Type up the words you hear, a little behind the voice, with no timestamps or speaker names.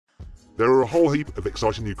There are a whole heap of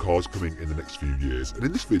exciting new cars coming in the next few years, and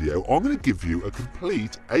in this video I'm going to give you a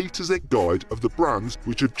complete A to Z guide of the brands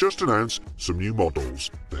which have just announced some new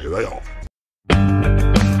models. There they are.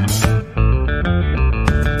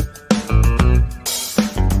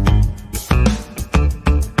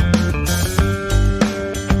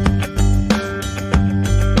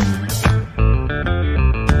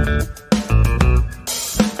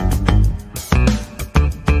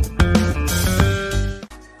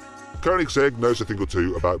 Koenigsegg knows a thing or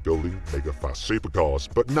two about building mega fast supercars,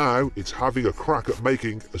 but now it's having a crack at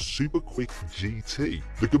making a super quick GT.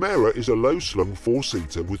 The Gemara is a low-slung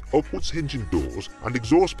four-seater with upwards hinging doors and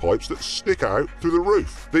exhaust pipes that stick out through the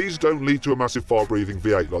roof. These don't lead to a massive fire-breathing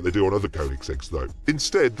V8 like they do on other Koenigsegg's though.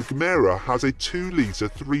 Instead, the Gemara has a 2-litre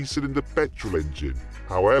 3-cylinder petrol engine.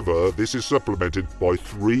 However, this is supplemented by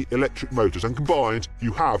 3 electric motors, and combined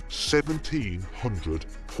you have 1700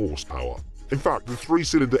 horsepower. In fact, the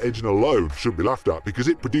 3-cylinder engine alone shouldn't be laughed at because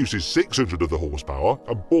it produces 600 of the horsepower,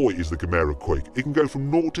 and boy is the Gemara quick. It can go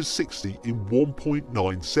from 0 to 60 in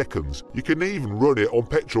 1.9 seconds. You can even run it on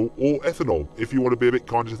petrol or ethanol if you want to be a bit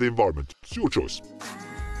kinder to the environment. It's your choice.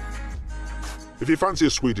 If you fancy a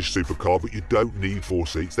Swedish supercar but you don't need 4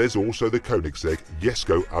 seats, there's also the Koenigsegg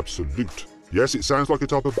Jesko Absolut. Yes, it sounds like a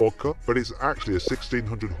type of vodka, but it's actually a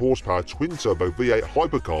 1600 horsepower twin-turbo V8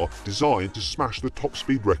 hypercar designed to smash the top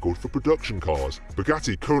speed record for production cars.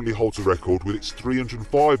 Bugatti currently holds the record with its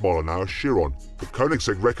 305 mph Chiron, but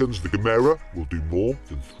Koenigsegg reckons the Gemara will do more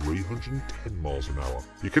than 310 miles an hour.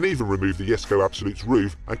 You can even remove the Jesko Absolut's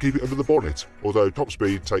roof and keep it under the bonnet, although top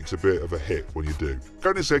speed takes a bit of a hit when you do.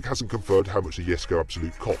 Koenigsegg hasn't confirmed how much the Jesko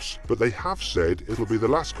Absolut costs, but they have said it'll be the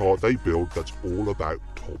last car they build that's all about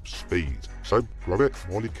top speed. So grab it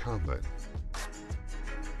while you can then.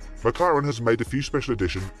 McLaren has made a few special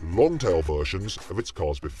edition long-tail versions of its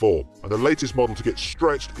cars before, and the latest model to get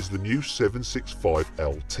stretched is the new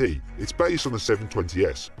 765LT. It's based on the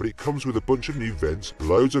 720S, but it comes with a bunch of new vents,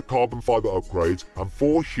 loads of carbon fibre upgrades, and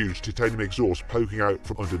 4 huge titanium exhausts poking out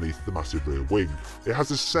from underneath the massive rear wing. It has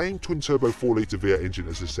the same twin-turbo 4-litre V8 engine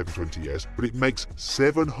as the 720S, but it makes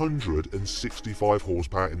 765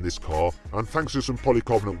 horsepower in this car, and thanks to some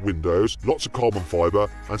polycarbonate windows, lots of carbon fibre,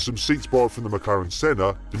 and some seats borrowed from the McLaren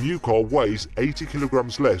Senna, the new car weighs 80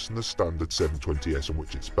 kilograms less than the standard 720S on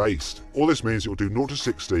which it's based. All this means it will do 0 to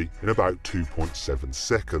 60 in about 2.7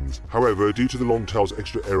 seconds. However, due to the long tail's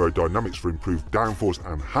extra aerodynamics for improved downforce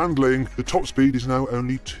and handling, the top speed is now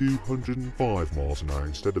only 205 miles an hour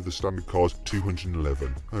instead of the standard car's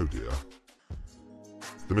 211. Oh dear.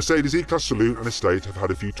 The Mercedes E-Class Saloon and Estate have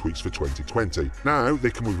had a few tweaks for 2020. Now they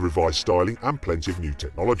come with revised styling and plenty of new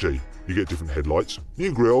technology. You get different headlights,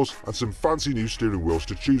 new grills, and some fancy new steering wheels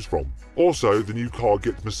to choose from. Also, the new car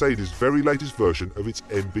gets Mercedes' very latest version of its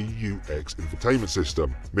MBUX infotainment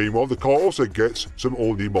system. Meanwhile, the car also gets some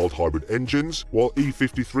all-new mild hybrid engines, while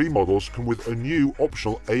E53 models come with a new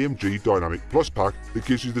optional AMG Dynamic Plus pack that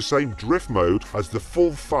gives you the same drift mode as the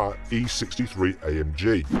full-fat E63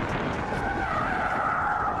 AMG.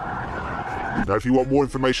 Now, if you want more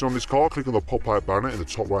information on this car, click on the pop-out banner in the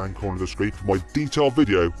top right-hand corner of the screen for my detailed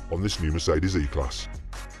video on this new Mercedes E-Class.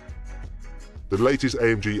 The latest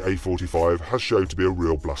AMG A45 has shown to be a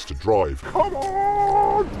real blast to drive. Come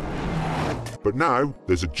on! But now,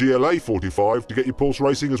 there's a GLA 45 to get your pulse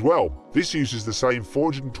racing as well. This uses the same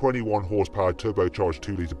 421 horsepower turbocharged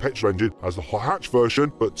 2-litre petrol engine as the hot hatch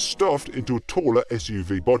version, but stuffed into a taller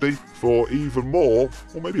SUV body for even more,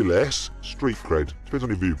 or maybe less, street cred. Depends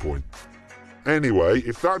on your viewpoint. Anyway,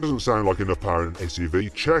 if that doesn't sound like enough power in an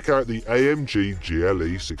SUV, check out the AMG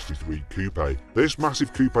GLE 63 Coupe. This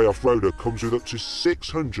massive coupe off-roader comes with up to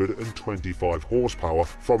 625 horsepower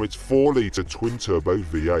from its 4-litre twin-turbo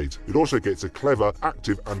V8. It also gets a clever,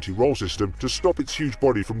 active anti-roll system to stop its huge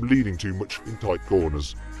body from leaning too much in tight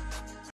corners.